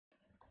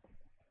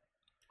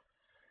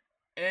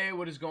Hey,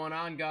 what is going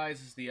on, guys?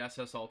 It's the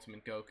SS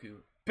Ultimate Goku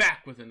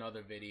back with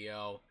another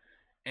video.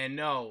 And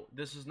no,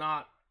 this is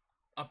not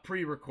a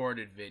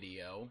pre-recorded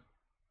video.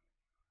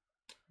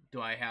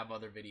 Do I have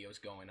other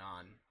videos going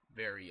on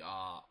very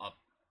up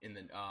in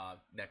the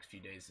next few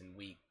days and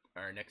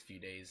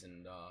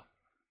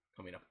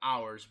coming up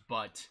hours,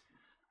 but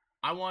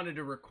I wanted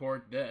to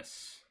record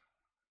this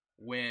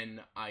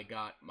when I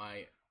got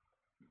my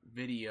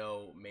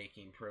video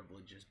making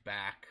privileges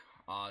back,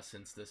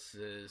 since this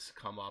has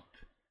come up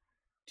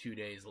 2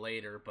 days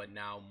later, but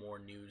now more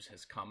news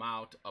has come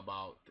out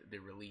about the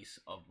release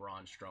of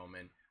Braun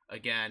Strowman.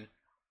 Again,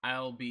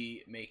 I'll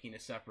be making a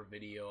separate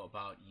video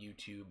about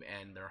YouTube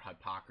and their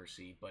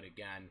hypocrisy, but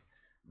again,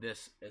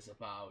 this is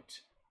about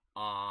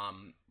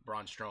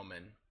Braun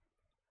Strowman.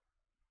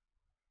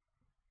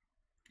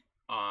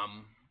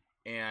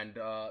 And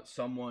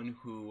someone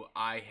who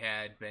I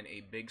had been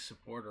a big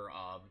supporter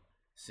of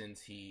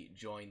since he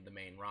joined the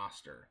main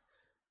roster.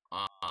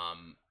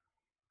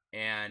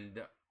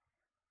 And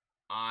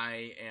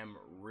I am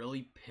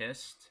really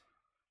pissed.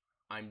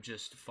 I'm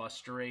just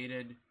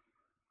frustrated.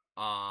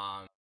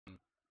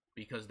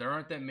 Because there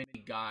aren't that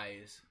many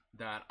guys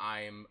that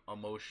I'm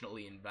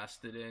emotionally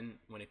invested in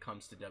when it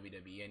comes to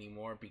WWE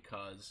anymore,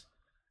 because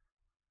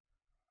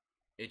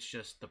it's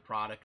just the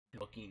product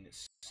looking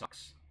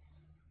sucks.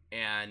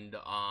 And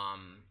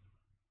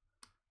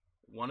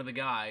one of the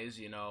guys,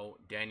 you know,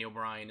 Daniel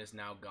Bryan is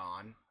now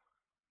gone.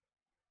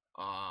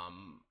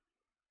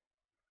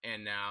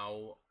 And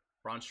now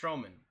Braun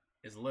Strowman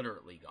is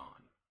literally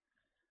gone.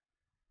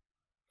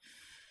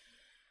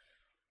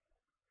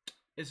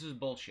 This is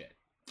bullshit.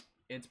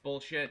 It's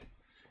bullshit.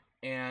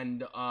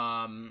 And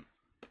I'm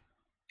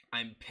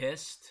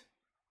pissed.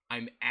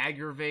 I'm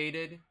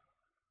aggravated.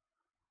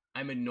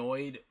 I'm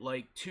annoyed.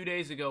 Like 2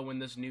 days ago when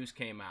this news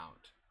came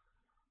out,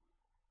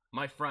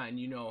 my friend,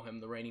 you know him,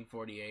 the Reigning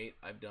 48.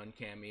 I've done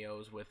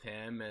cameos with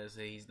him, as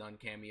he's done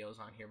cameos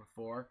on here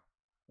before.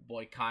 The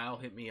boy Kyle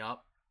hit me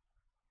up,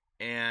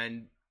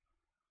 and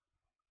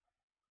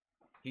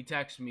he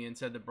texted me and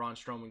said that Braun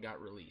Strowman got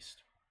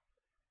released.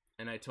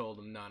 And I told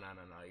him, no,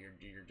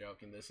 you're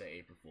joking. This is an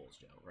April Fool's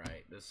joke,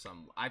 right?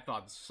 I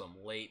thought this was some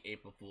late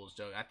April Fool's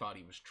joke. I thought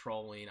he was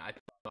trolling. I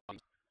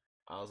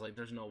was like,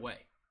 there's no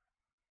way.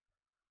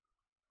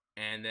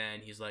 And then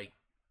he's like,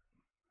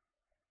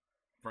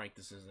 Frank,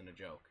 this isn't a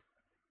joke.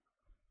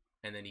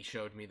 And then he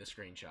showed me the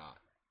screenshot.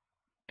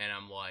 And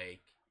I'm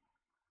like,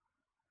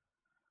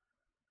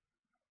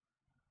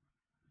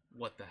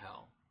 what the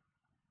hell?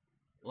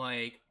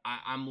 Like,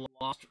 I'm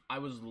lost. I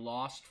was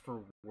lost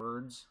for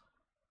words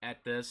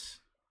at this.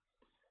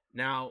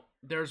 Now,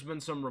 there's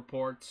been some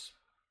reports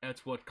that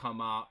have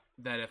come up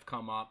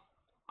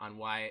on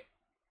why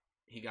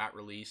he got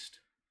released.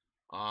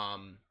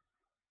 The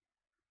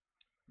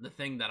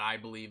thing that I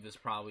believe is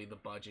probably the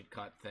budget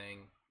cut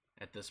thing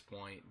at this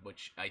point,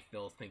 which I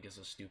still think is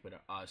a stupid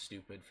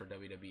for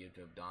WWE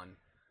to have done.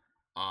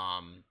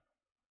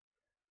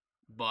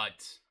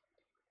 But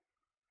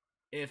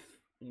if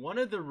one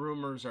of the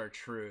rumors are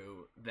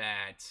true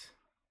that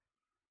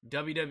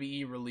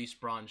WWE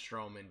released Braun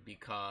Strowman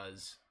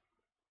because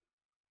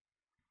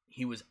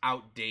he was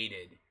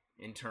outdated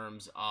in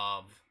terms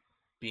of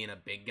being a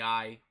big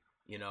guy,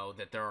 you know,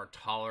 that there are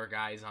taller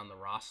guys on the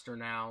roster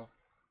now,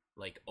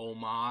 like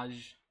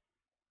Homage,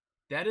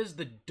 that is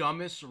the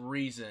dumbest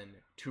reason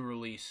to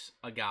release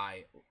a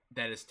guy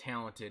that is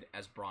talented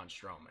as Braun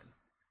Strowman.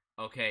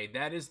 Okay,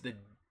 that is the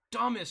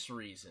dumbest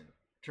reason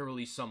to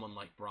release someone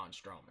like Braun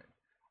Strowman.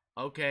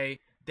 Okay,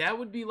 that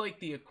would be like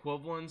the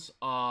equivalence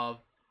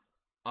of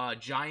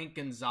Giant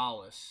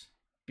Gonzalez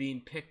being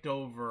picked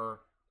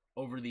over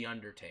the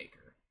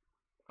Undertaker.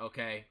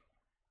 Okay,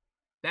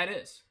 that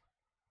is.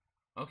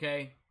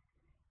 Okay,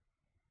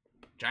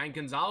 Giant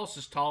Gonzalez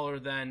is taller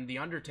than the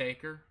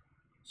Undertaker,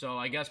 so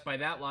I guess by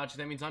that logic,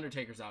 that means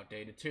Undertaker's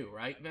outdated too,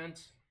 right,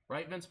 Vince?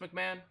 Right, Vince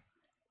McMahon?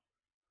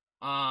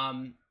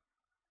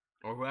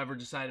 Or whoever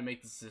decided to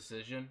make this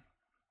decision.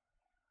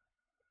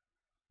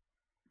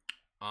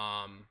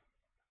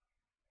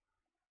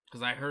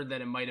 Because I heard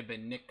that it might have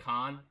been Nick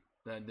Khan,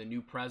 the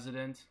new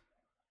president.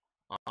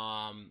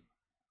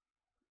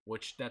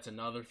 Which that's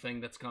another thing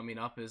that's coming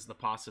up, is the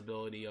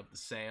possibility of the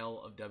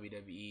sale of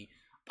WWE.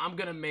 I'm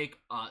gonna make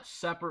a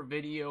separate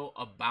video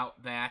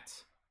about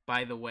that,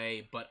 by the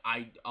way, but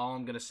all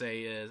I'm gonna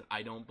say is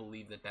I don't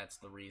believe that that's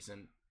the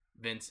reason.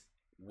 Vince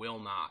will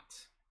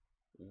not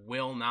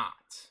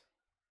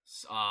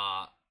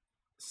sell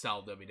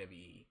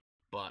WWE,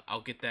 but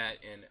I'll get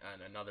that in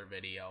another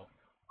video.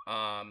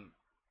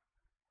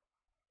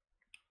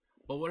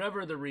 But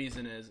whatever the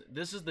reason is,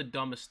 this is the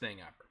dumbest thing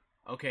ever.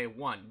 Okay,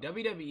 one,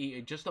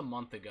 WWE just a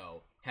month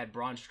ago had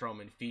Braun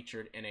Strowman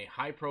featured in a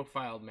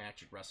high-profile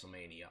match at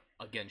WrestleMania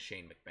against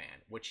Shane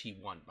McMahon, which he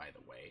won, by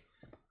the way.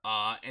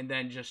 And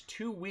then just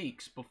 2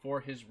 weeks before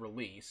his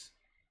release,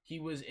 he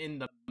was in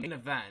the main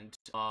event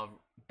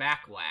of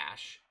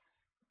Backlash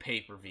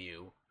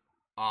pay-per-view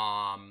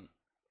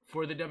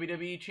for the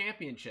WWE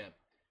Championship,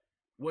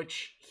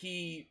 which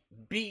he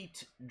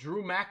beat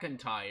Drew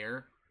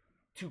McIntyre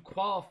to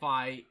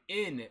qualify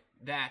in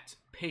that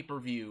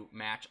pay-per-view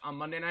match on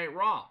Monday Night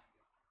Raw.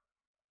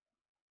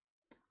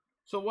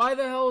 So why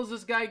the hell is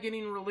this guy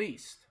getting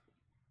released?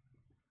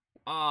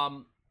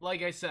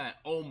 Like I said,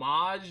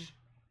 Homage.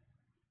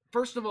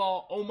 First of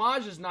all,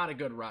 Homage is not a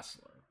good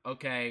wrestler,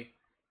 okay?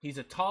 He's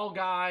a tall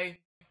guy.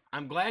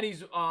 I'm glad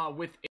he's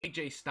with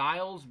AJ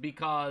Styles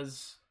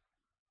because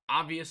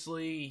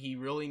obviously he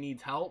really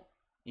needs help,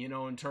 you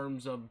know, in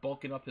terms of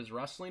bulking up his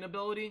wrestling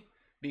ability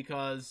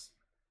because,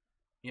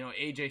 you know,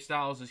 AJ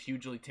Styles is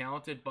hugely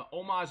talented, but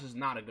Homage is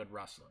not a good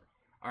wrestler.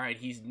 All right,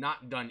 he's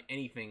not done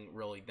anything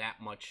really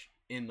that much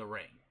in the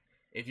ring.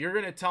 If you're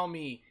going to tell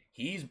me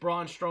he's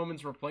Braun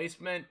Strowman's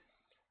replacement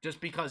just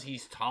because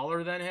he's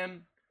taller than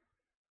him,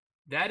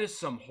 that is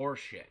some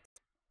horseshit.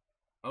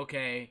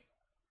 Okay?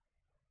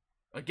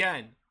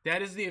 Again,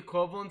 that is the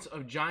equivalent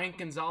of Giant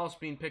Gonzalez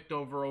being picked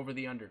over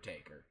The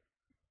Undertaker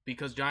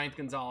because Giant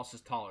Gonzalez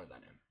is taller than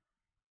him.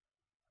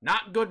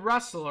 Not good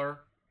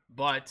wrestler,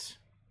 but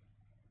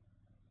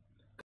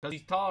because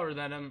he's taller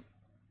than him,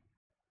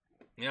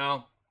 you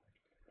know,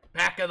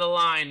 back of the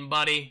line,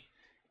 buddy.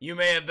 You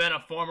may have been a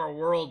former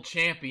world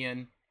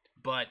champion,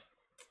 but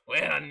we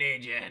don't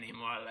need you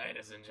anymore,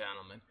 ladies and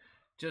gentlemen.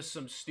 Just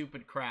some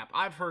stupid crap.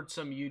 I've heard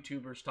some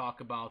YouTubers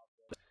talk about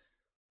this,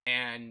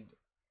 and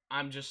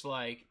I'm just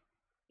like,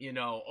 you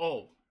know,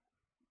 oh,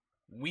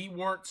 we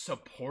weren't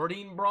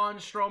supporting Braun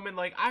Strowman.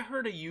 Like, I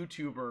heard a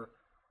YouTuber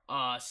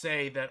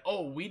say that,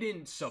 oh, we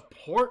didn't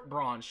support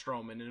Braun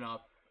Strowman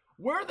enough.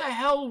 Where the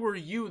hell were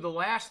you the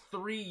last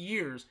 3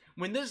 years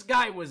when this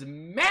guy was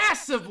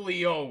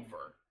massively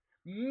over?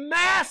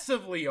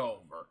 Massively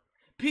over.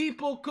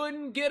 People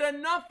couldn't get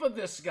enough of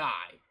this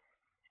guy.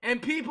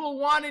 And people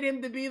wanted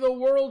him to be the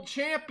world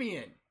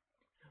champion.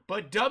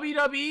 But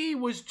WWE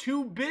was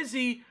too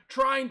busy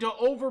trying to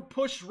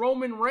overpush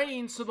Roman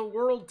Reigns to the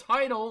world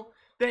title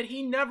that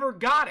he never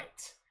got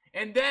it.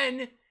 And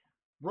then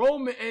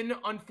Roman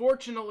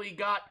unfortunately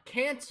got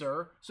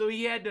cancer, so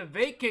he had to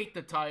vacate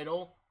the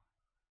title.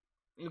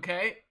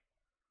 Okay?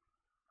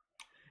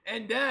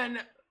 And then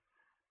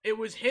it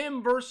was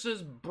him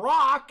versus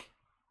Brock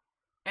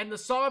and the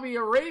Saudi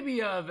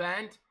Arabia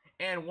event.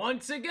 And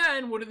once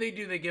again, what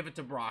do? They give it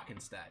to Brock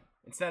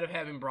instead of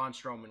having Braun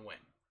Strowman win.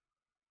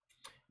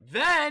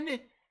 Then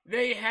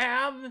they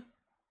have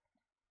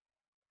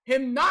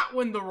him not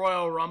win the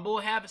Royal Rumble,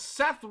 have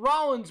Seth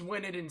Rollins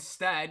win it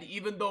instead,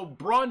 even though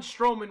Braun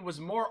Strowman was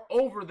more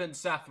over than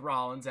Seth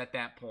Rollins at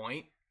that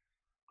point.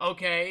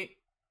 Okay?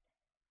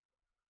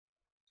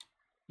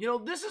 You know,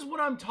 this is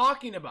what I'm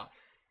talking about.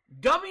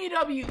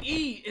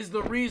 WWE is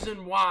the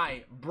reason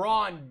why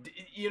Braun,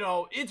 you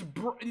know, it's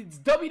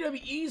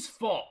WWE's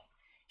fault.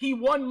 He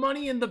won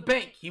Money in the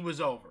Bank. He was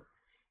over.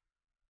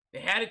 They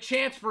had a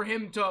chance for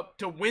him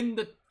to win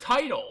the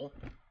title.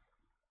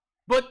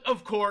 But,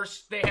 of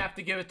course, they have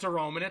to give it to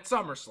Roman at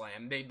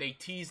SummerSlam. They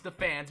teased the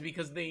fans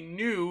because they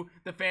knew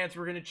the fans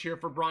were going to cheer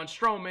for Braun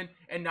Strowman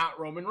and not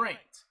Roman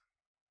Reigns.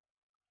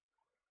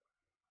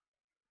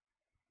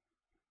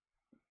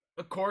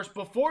 Of course,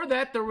 before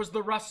that, there was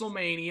the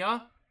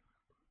WrestleMania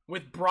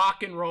with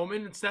Brock and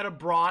Roman instead of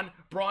Braun.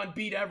 Braun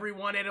beat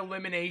everyone at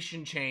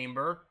Elimination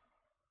Chamber.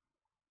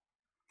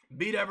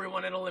 Beat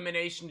everyone at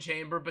Elimination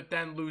Chamber, but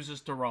then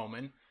loses to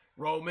Roman.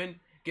 Roman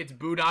gets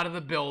booed out of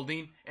the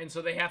building, and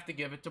so they have to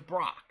give it to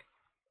Brock.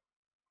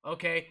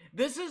 Okay?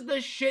 This is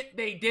the shit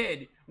they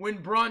did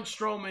when Braun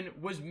Strowman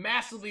was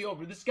massively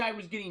over. This guy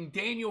was getting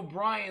Daniel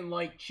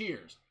Bryan-like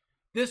cheers.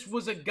 This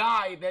was a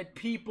guy that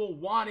people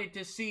wanted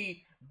to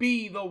see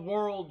be the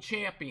world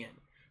champion.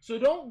 So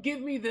don't give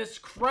me this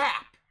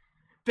crap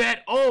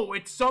that, oh,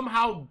 it's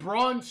somehow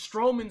Braun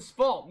Strowman's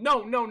fault.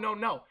 No, no, no,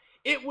 no.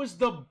 It was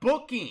the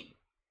booking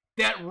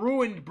that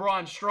ruined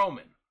Braun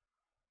Strowman.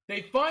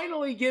 They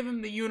finally give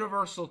him the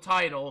Universal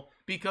title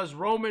because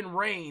Roman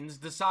Reigns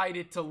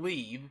decided to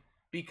leave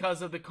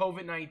because of the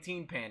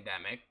COVID-19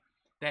 pandemic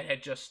that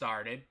had just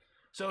started.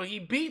 So he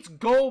beats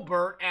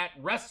Goldberg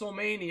at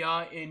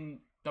WrestleMania in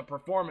the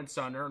Performance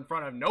Center in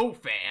front of no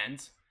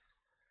fans.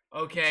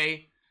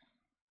 Okay.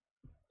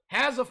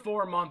 Has a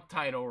 4-month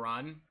title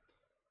run.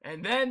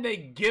 And then they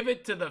give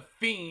it to the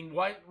Fiend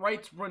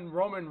right when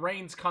Roman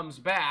Reigns comes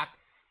back.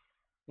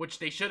 Which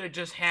they should have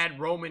just had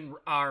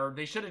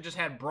they should have just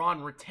had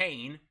Braun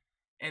retain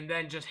and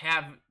then just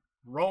have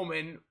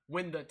Roman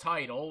win the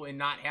title and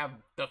not have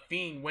the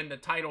Fiend win the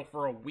title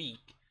for a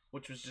week,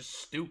 which was just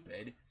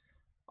stupid.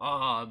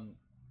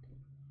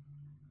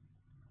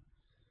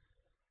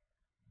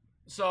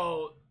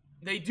 So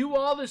they do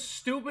all this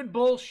stupid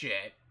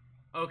bullshit,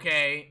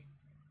 okay?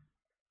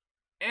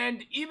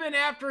 And even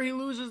after he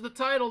loses the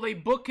title, they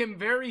book him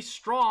very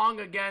strong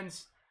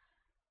against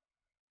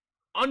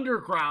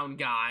Underground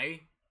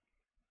guy.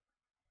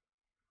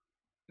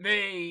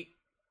 They,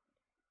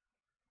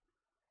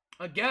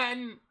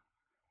 again,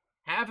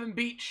 have him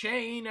beat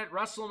Shane at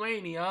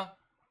WrestleMania.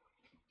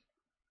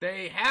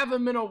 They have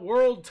him in a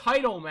world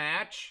title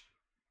match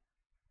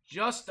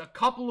just a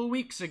couple of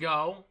weeks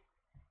ago.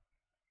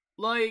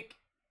 Like,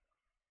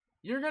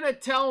 you're gonna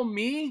tell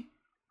me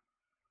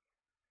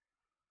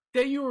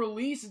that you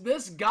release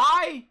this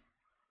guy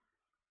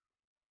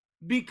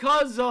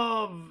because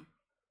of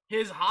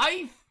his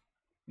height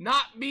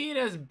not being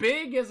as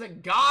big as a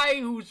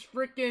guy who's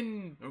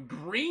freaking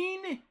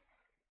green?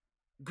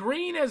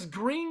 Green as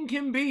green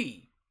can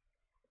be.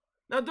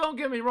 Now, don't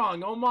get me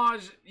wrong.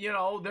 Omos,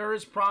 there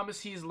is promise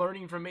he's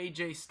learning from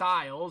AJ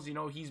Styles.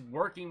 He's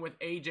working with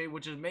AJ,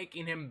 which is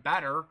making him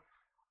better.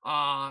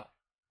 But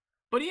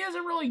he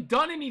hasn't really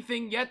done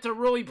anything yet to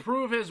really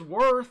prove his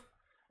worth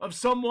of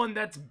someone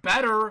that's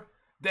better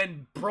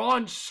than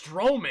Braun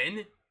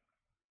Strowman.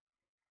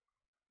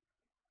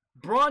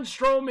 Braun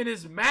Strowman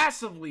is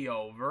massively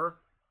over,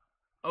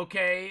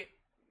 okay?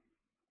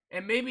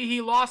 And maybe he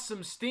lost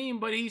some steam,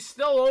 but he's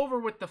still over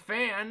with the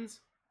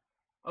fans,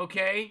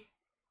 okay?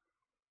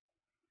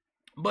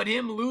 But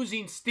him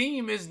losing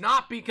steam is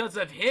not because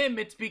of him,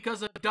 it's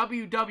because of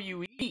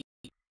WWE.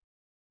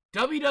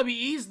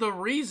 WWE's the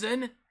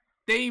reason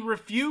they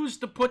refused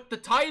to put the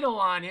title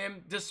on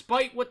him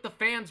despite what the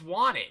fans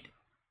wanted.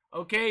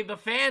 Okay, the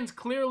fans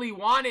clearly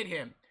wanted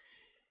him.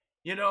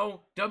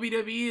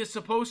 WWE is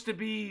supposed to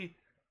be,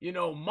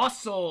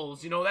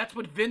 muscles. That's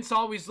what Vince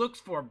always looks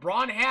for.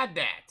 Braun had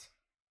that.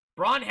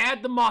 Braun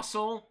had the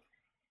muscle.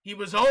 He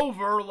was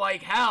over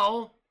like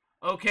hell.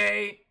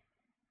 Okay,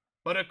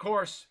 but of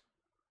course,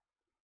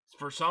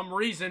 for some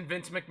reason,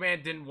 Vince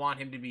McMahon didn't want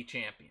him to be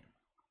champion.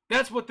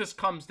 That's what this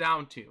comes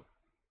down to.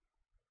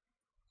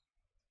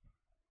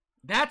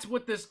 That's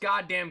what this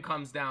goddamn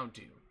comes down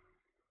to.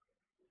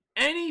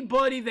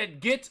 Anybody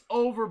that gets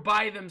over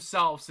by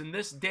themselves in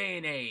this day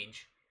and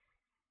age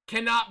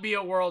cannot be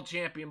a world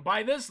champion.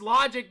 By this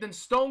logic, then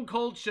Stone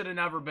Cold should have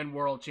never been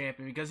world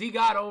champion because he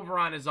got over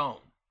on his own.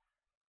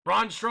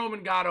 Braun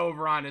Strowman got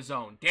over on his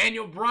own.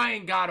 Daniel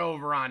Bryan got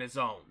over on his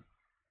own.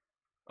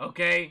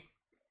 Okay?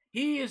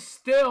 He is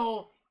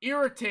still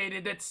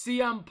irritated that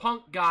CM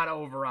Punk got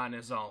over on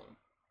his own.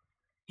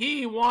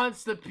 He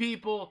wants the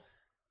people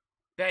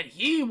that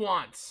he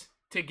wants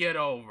to get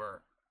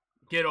over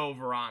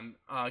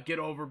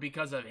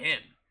because of him,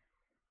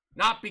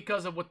 not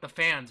because of what the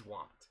fans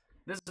want.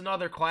 This is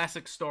another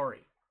classic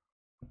story.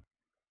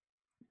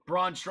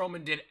 Braun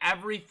Strowman did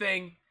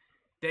everything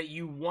that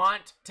you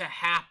want to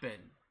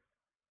happen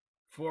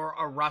for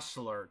a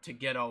wrestler to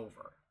get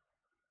over.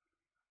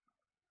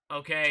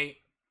 Okay?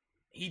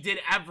 He did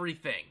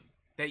everything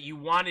that you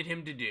wanted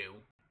him to do.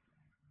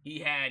 He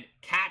had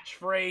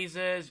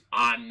catchphrases,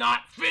 "I'm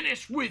not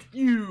finished with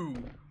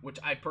you," which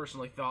I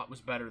personally thought was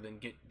better than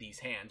 "get these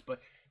hands."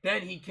 But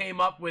then he came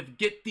up with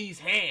 "get these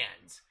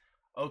hands."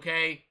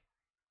 Okay?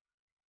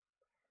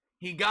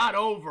 He got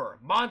over.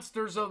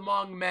 Monsters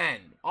Among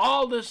Men.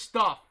 All the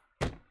stuff,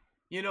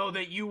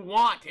 that you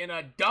want in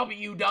a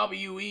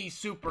WWE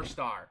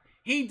superstar.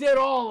 He did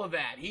all of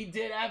that. He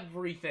did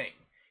everything.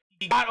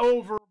 He got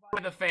over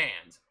by the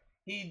fans.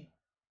 He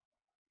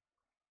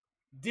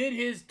did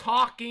his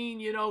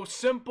talking,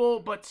 simple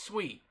but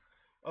sweet.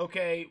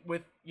 Okay,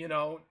 with,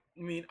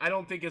 I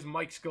don't think his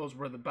mic skills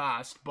were the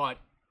best, but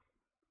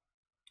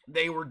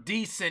they were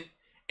decent,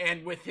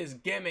 and with his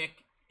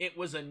gimmick, it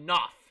was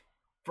enough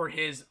for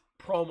his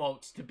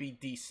promos to be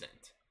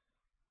decent.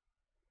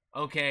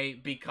 Okay,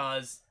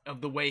 because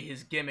of the way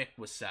his gimmick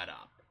was set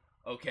up.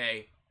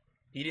 Okay,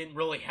 he didn't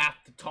really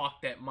have to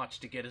talk that much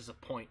to get his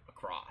point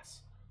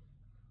across.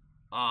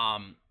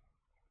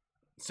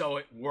 So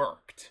it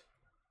worked.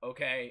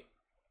 Okay,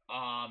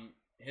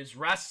 his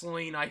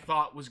wrestling I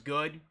thought was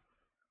good.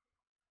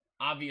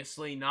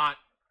 Obviously not,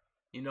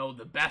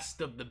 the best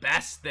of the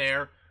best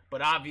there,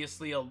 but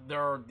obviously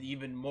there are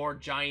even more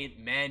giant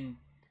men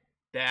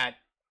that,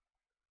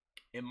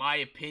 in my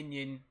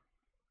opinion,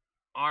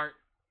 aren't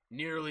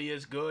nearly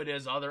as good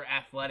as other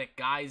athletic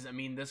guys. I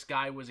mean, this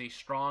guy was a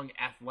strong,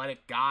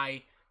 athletic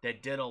guy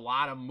that did a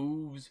lot of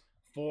moves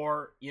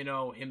for,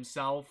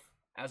 himself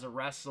as a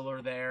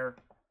wrestler there.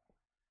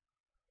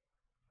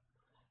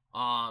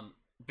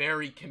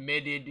 Very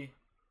committed,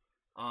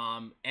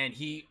 and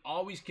he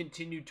always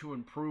continued to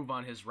improve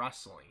on his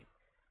wrestling.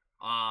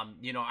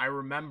 I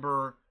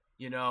remember,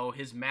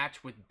 his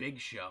match with Big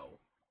Show,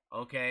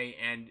 okay,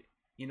 and,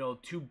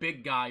 two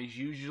big guys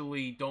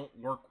usually don't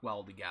work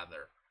well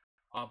together,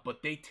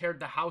 but they teared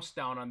the house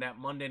down on that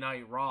Monday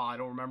Night Raw. I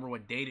don't remember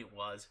what date it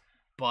was,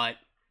 but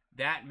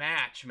that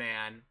match,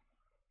 man,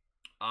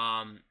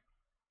 I'm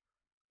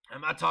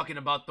not talking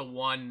about the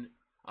one,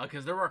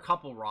 because there were a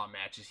couple Raw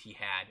matches he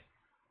had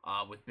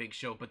with Big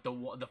Show, but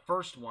the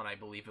first one, I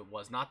believe it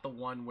was, not the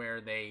one where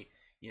they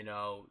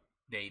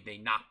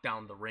knocked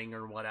down the ring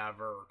or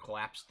whatever, or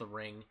collapsed the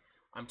ring.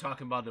 I'm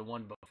talking about the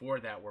one before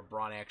that where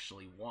Braun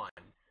actually won.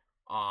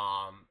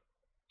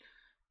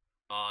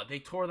 They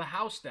tore the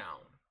house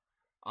down.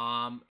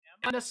 I'm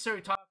not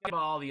necessarily talking about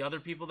all the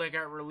other people that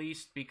got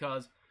released,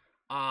 because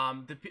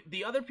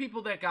the other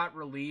people that got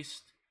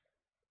released,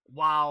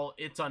 while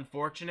it's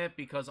unfortunate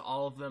because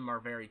all of them are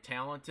very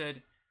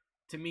talented,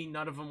 to me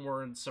none of them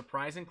were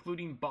surprising,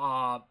 including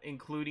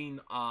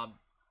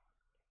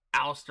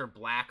Aleister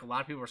Black. A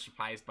lot of people were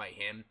surprised by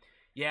him.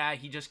 Yeah,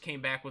 he just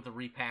came back with a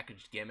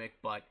repackaged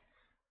gimmick, but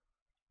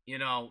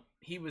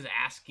he was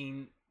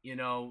asking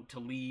to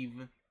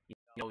leave.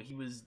 He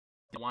was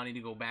wanting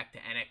to go back to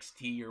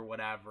NXT or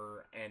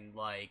whatever, and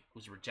like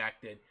was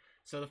rejected.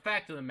 So the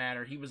fact of the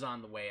matter, he was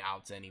on the way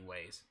out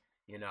anyways.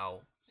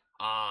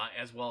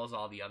 As well as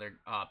all the other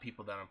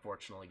people that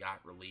unfortunately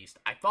got released.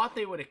 I thought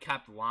they would have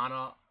kept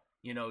Lana,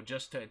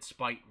 just to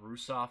spite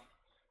Rusev.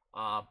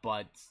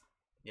 But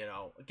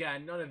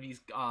again, none of these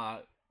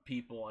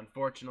people,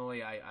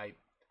 unfortunately,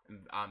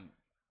 I'm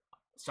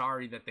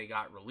sorry that they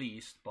got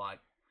released, but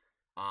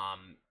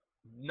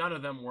none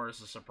of them were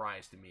as a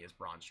surprise to me as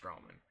Braun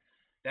Strowman.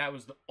 That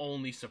was the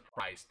only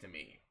surprise to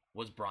me,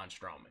 was Braun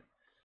Strowman.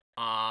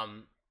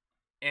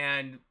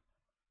 And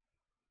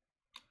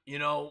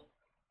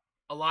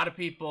a lot of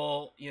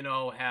people,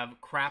 have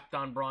crapped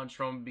on Braun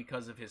Strowman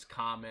because of his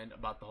comment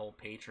about the whole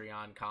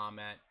Patreon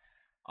comment,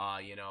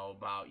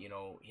 about,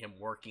 him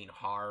working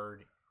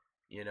hard,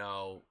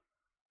 to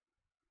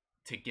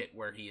get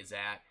where he is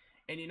at.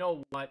 And you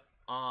know what?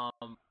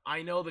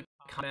 I know the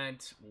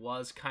comment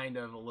was kind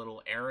of a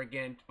little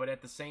arrogant, but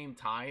at the same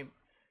time,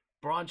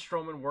 Braun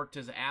Strowman worked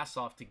his ass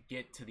off to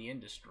get to the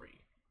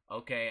industry.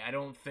 Okay, I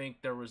don't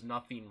think there was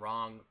nothing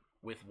wrong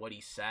with what he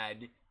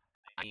said.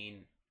 I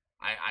mean,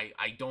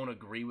 I don't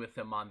agree with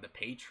him on the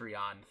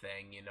Patreon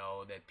thing,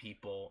 that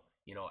people,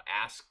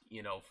 ask,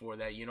 for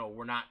that.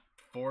 We're not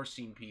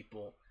forcing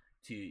people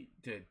to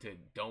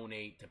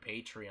donate to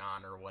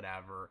Patreon or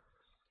whatever.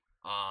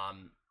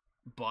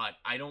 But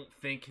I don't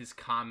think his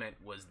comment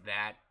was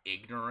that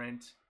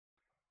ignorant.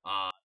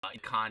 In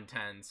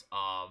contents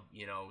of,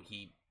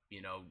 he,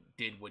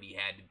 did what he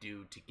had to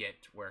do to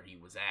get where he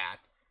was at,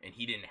 and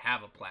he didn't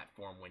have a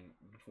platform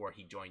before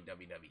he joined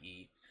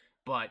WWE.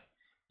 But,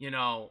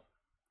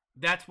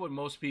 that's what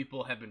most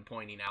people have been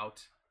pointing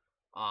out.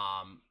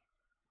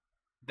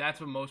 That's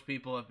what most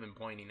people have been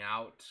pointing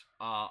out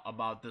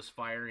about this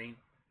firing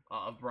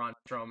of Braun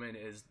Strowman,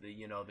 is the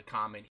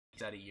comment he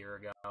said a year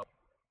ago.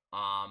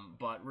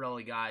 But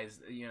really, guys,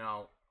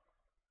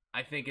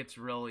 I think it's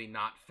really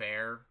not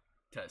fair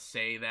to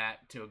say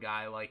that to a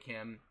guy like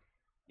him,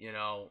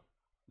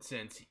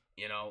 since,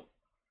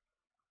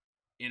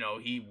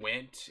 he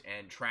went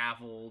and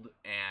traveled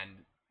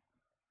and,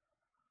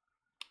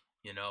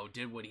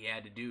 did what he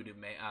had to do to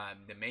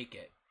make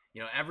it.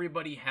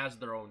 Everybody has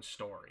their own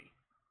story.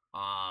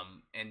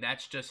 And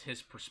that's just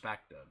his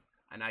perspective.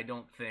 And I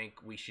don't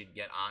think we should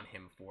get on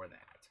him for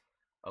that.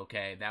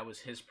 Okay, that was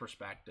his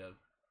perspective.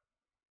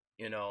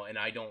 And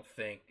I don't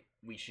think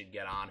we should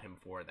get on him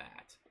for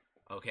that.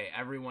 Okay,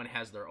 everyone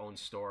has their own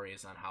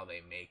stories on how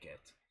they make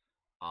it.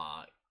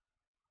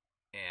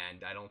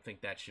 And I don't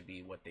think that should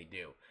be what they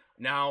do.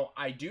 Now,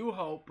 I do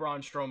hope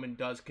Braun Strowman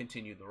does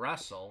continue to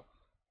wrestle.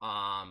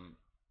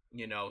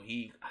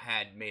 He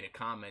had made a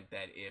comment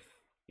that if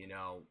he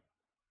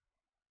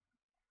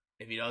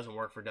doesn't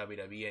work for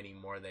WWE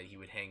anymore, that he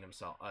would hang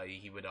himself.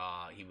 He would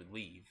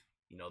leave.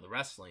 The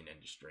wrestling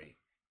industry.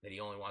 That he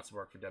only wants to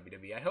work for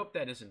WWE. I hope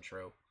that isn't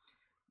true,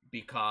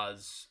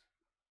 because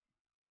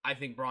I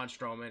think Braun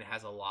Strowman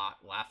has a lot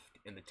left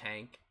in the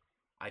tank.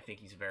 I think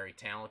he's very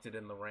talented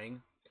in the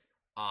ring.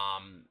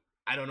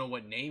 I don't know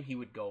what name he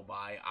would go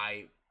by.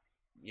 I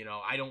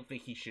don't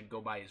think he should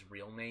go by his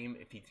real name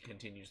if he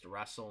continues to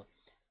wrestle.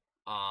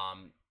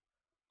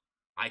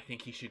 I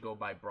think he should go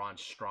by Braun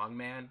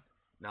Strongman.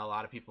 Now, a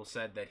lot of people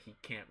said that he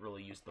can't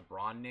really use the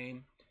Braun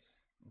name,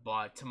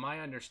 but to my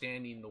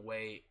understanding, the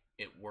way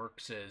it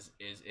works is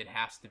it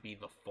has to be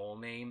the full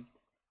name.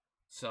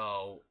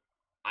 So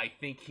I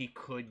think he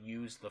could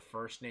use the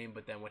first name,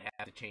 but then would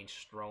have to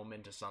change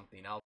Strowman to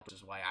something else, which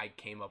is why I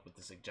came up with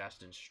the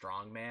suggestion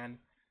Strongman,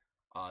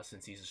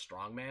 since he's a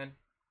strongman.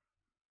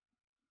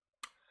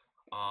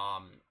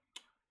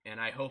 And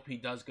I hope he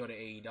does go to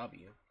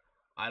AEW.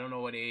 I don't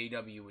know what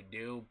AEW would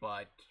do,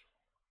 but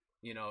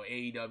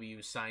AEW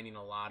is signing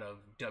a lot of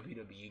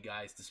WWE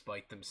guys,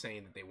 despite them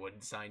saying that they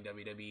wouldn't sign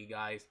WWE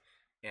guys.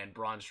 And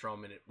Braun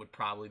Strowman would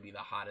probably be the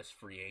hottest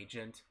free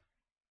agent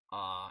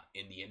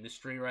in the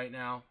industry right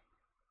now,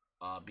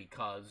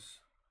 because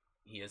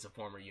he is a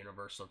former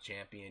Universal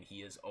Champion. He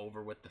is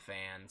over with the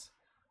fans.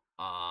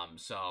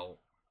 So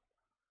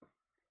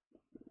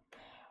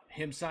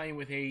him signing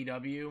with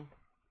AEW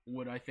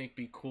would, I think,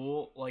 be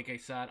cool. Like I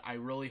said, I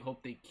really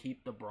hope they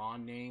keep the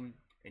Braun name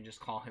and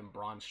just call him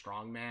Braun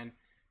Strongman,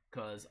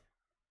 because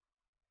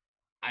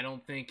I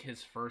don't think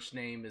his first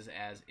name is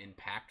as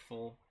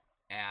impactful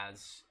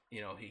as,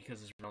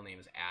 because his real name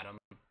is Adam.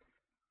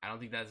 I don't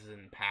think that's as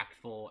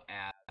impactful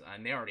as,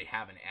 and they already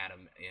have an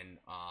Adam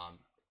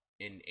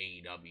in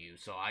AEW.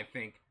 So I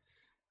think,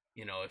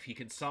 if he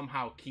could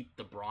somehow keep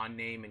the Braun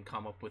name and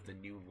come up with a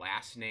new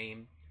last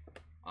name,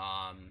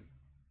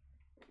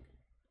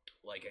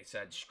 like I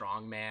said,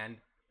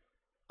 Strongman,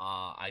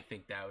 I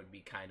think that would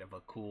be kind of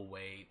a cool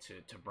way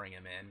to bring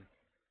him in,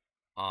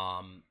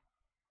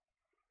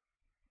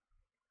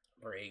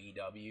 for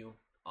AEW.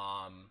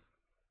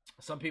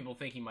 Some people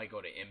think he might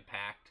go to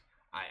Impact.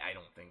 I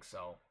don't think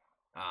so.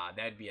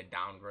 That'd be a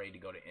downgrade to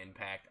go to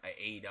Impact.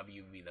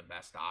 AEW would be the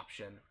best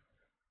option,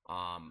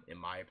 in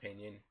my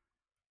opinion.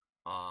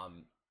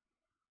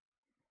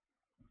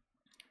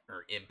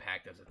 or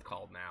Impact as it's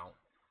called now.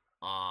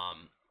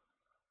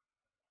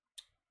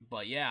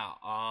 But yeah,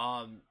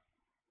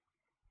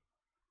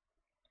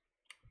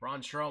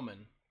 Braun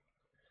Strowman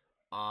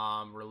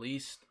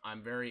released.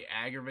 I'm very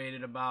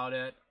aggravated about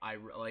it.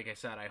 Like I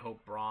said, I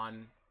hope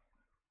Braun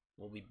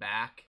will be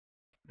back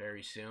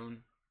very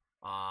soon.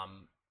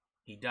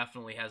 He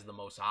definitely has the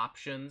most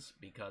options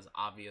because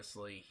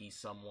obviously he's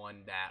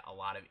someone that a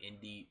lot of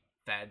indie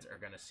feds are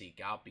going to seek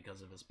out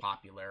because of his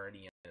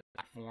popularity and his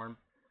platform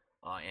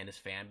and his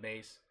fan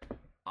base.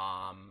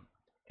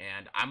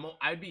 And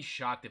I'd be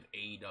shocked if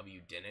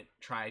AEW didn't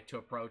try to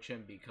approach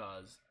him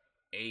because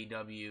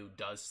AEW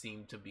does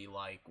seem to be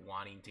like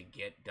wanting to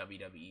get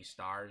WWE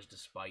stars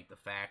despite the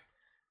fact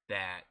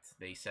that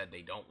they said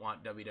they don't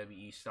want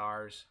WWE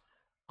stars.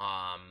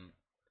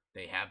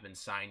 They have been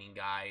signing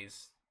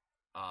guys,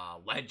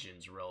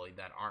 legends really,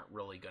 that aren't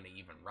really going to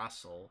even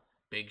wrestle.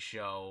 Big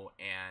Show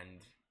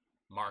and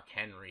Mark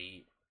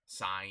Henry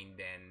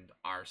signed and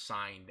are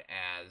signed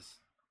as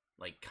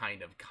like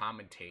kind of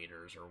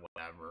commentators or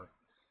whatever,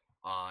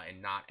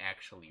 and not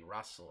actually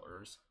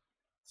wrestlers.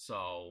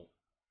 So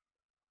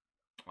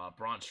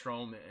Braun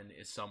Strowman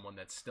is someone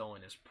that's still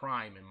in his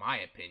prime, in my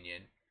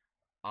opinion,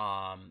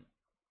 that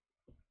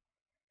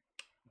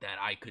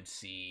I could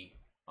see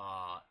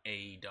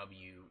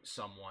AEW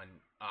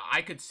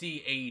I could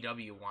see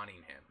AEW wanting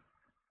him.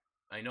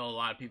 I know a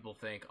lot of people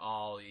think,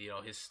 oh,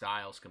 his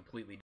style's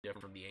completely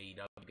different from the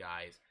AEW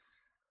guys.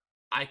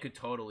 I could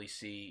totally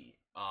see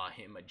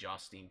him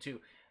adjusting too.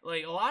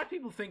 Like, a lot of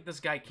people think this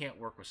guy can't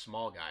work with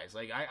small guys.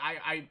 Like,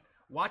 I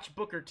watch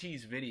Booker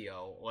T's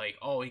video, like,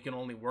 oh, he can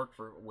only work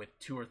with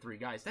 2 or 3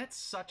 guys. That's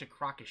such a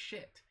crock of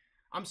shit.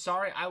 I'm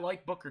sorry, I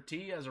like Booker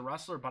T as a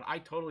wrestler, but I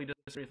totally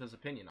disagree with his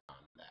opinion on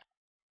that.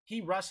 He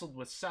wrestled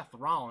with Seth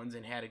Rollins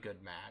and had a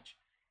good match.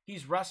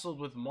 He's wrestled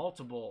with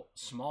multiple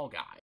small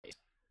guys.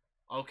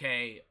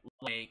 Okay,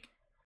 like,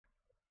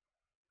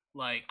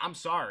 I'm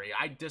sorry,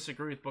 I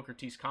disagree with Booker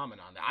T's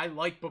comment on that. I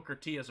like Booker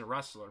T as a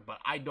wrestler, but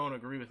I don't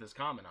agree with his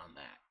comment on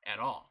that at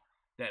all.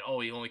 That, oh,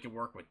 he only can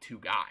work with 2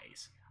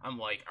 guys. I'm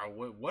like,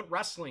 what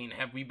wrestling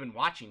have we been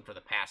watching for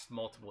the past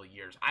multiple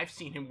years? I've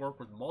seen him work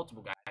with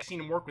multiple guys. I've seen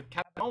him work with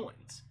Kevin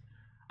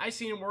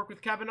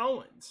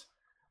Owens.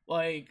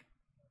 Like,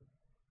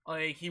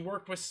 he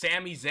worked with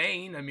Sami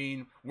Zayn. I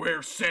mean,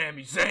 where's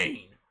Sami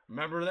Zayn?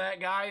 Remember that,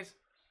 guys?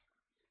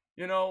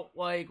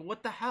 Like,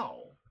 what the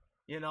hell?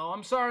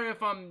 I'm sorry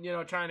if I'm,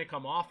 trying to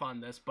come off on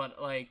this, but,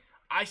 like,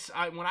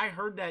 when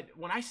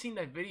I seen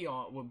that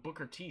video, what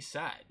Booker T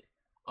said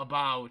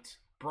about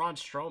Braun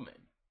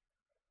Strowman,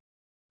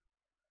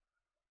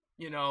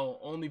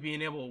 only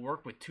being able to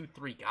work with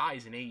 2-3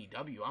 guys in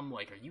AEW, I'm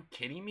like, are you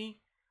kidding me?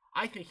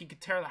 I think he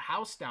could tear the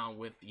house down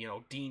with,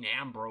 Dean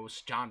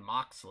Ambrose, Jon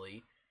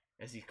Moxley,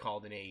 as he's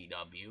called in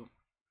AEW.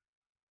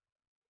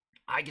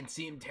 I can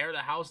see him tear the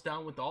house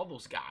down with all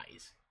those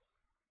guys.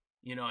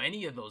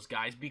 Any of those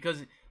guys,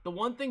 because the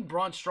one thing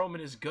Braun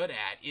Strowman is good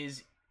at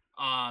is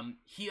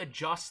he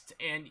adjusts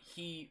and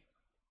he,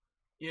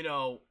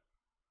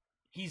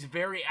 he's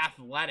very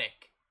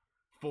athletic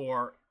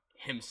for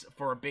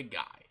a big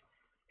guy.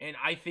 And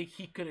I think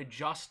he could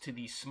adjust to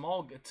the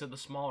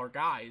smaller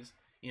guys,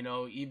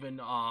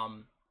 even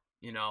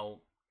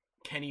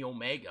Kenny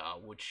Omega,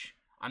 which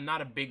I'm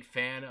not a big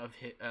fan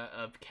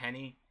of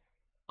Kenny,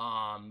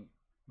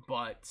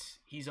 but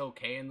he's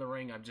okay in the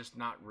ring.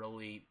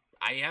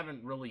 I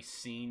haven't really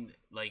seen,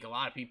 like, a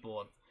lot of people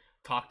have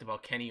talked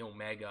about Kenny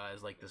Omega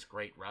as like this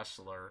great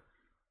wrestler.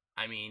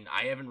 I mean,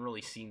 I haven't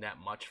really seen that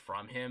much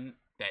from him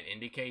that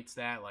indicates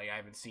that. Like, I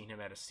haven't seen him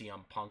at a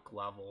CM Punk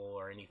level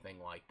or anything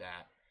like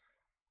that.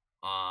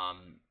 A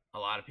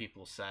lot of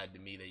people said to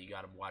me that you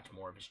got to watch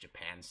more of his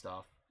Japan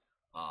stuff,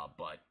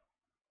 but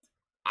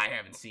I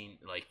haven't seen,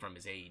 like, from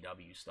his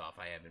AEW stuff,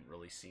 I haven't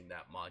really seen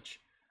that much.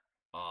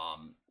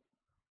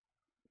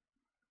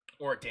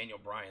 Or at Daniel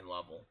Bryan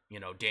level.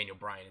 Daniel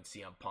Bryan and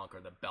CM Punk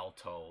are the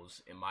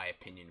bell-toes, in my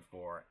opinion,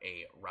 for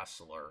a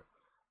wrestler,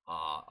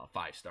 a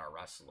 5-star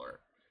wrestler.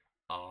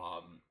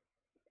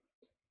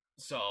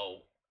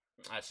 So,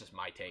 that's just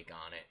my take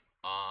on it.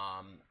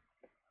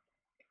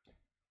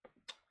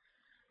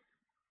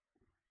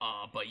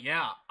 But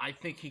yeah, I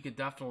think he could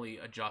definitely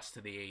adjust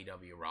to the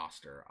AEW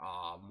roster.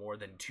 More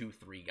than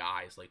 2-3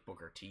 guys, like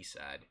Booker T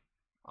said.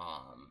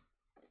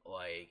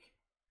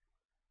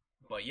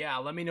 But yeah,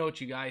 let me know what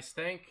you guys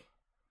think.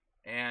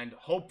 And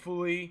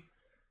hopefully,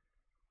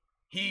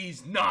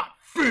 he's not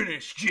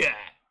finished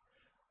yet.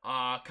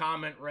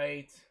 Comment,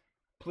 rate.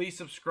 Please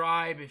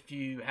subscribe if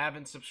you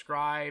haven't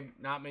subscribed.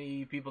 Not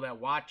many people that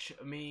watch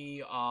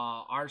me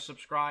are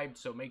subscribed,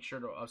 so make sure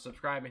to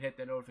subscribe and hit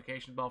that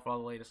notification bell for all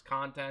the latest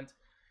content.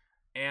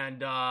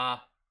 And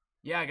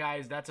yeah,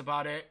 guys, that's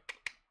about it.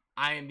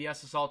 I am the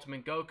SS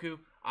Ultimate Goku.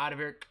 Out of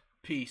here.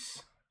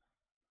 Peace.